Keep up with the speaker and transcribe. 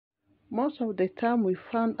Most of the time we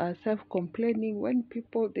found ourselves complaining when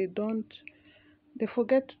people they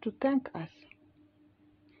forget to thank us.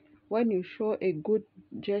 When you show a good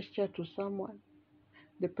gesture to someone,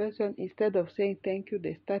 the person, instead of saying thank you,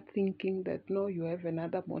 they start thinking that no, you have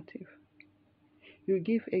another motive. You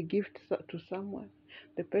give a gift to someone,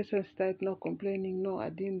 the person starts not complaining, no, I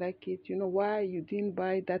didn't like it. You know why you didn't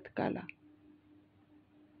buy that color?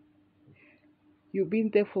 You've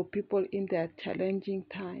been there for people in their challenging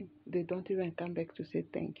time. They don't even come back to say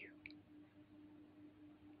thank you.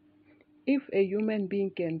 If a human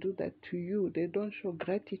being can do that to you, they don't show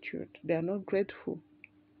gratitude. They are not grateful.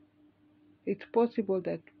 It's possible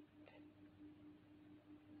that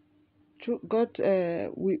to God,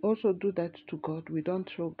 we also do that to God. We don't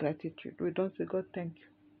show gratitude. We don't say, God, thank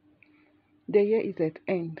you. The year is at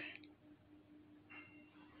end.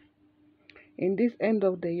 In this end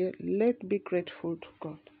of the year, let's be grateful to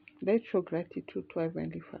God. Let's show gratitude to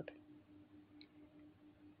Heavenly Father.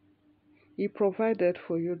 He provided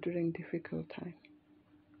for you during difficult times.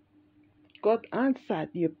 God answered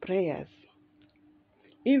your prayers.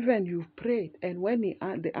 Even you prayed, and when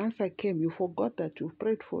the answer came, you forgot that you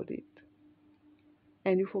prayed for it.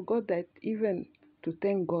 And you forgot that even to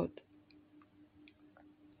thank God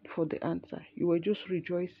for the answer. You were just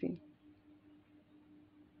rejoicing.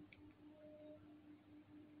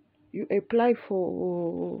 You apply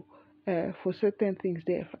for certain things,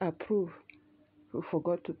 they approve. You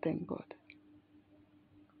forgot to thank God.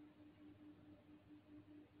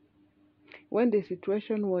 When the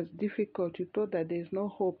situation was difficult, you thought that there's no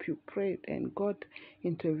hope, you prayed and God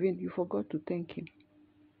intervened. You forgot to thank Him.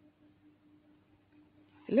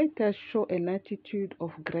 Let us show an attitude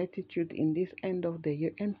of gratitude in this end of the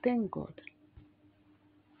year and thank God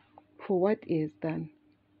for what He has done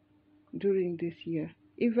during this year,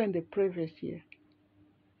 even the previous year.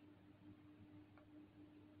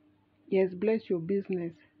 He has blessed your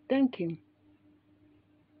business. Thank Him.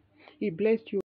 He blessed you.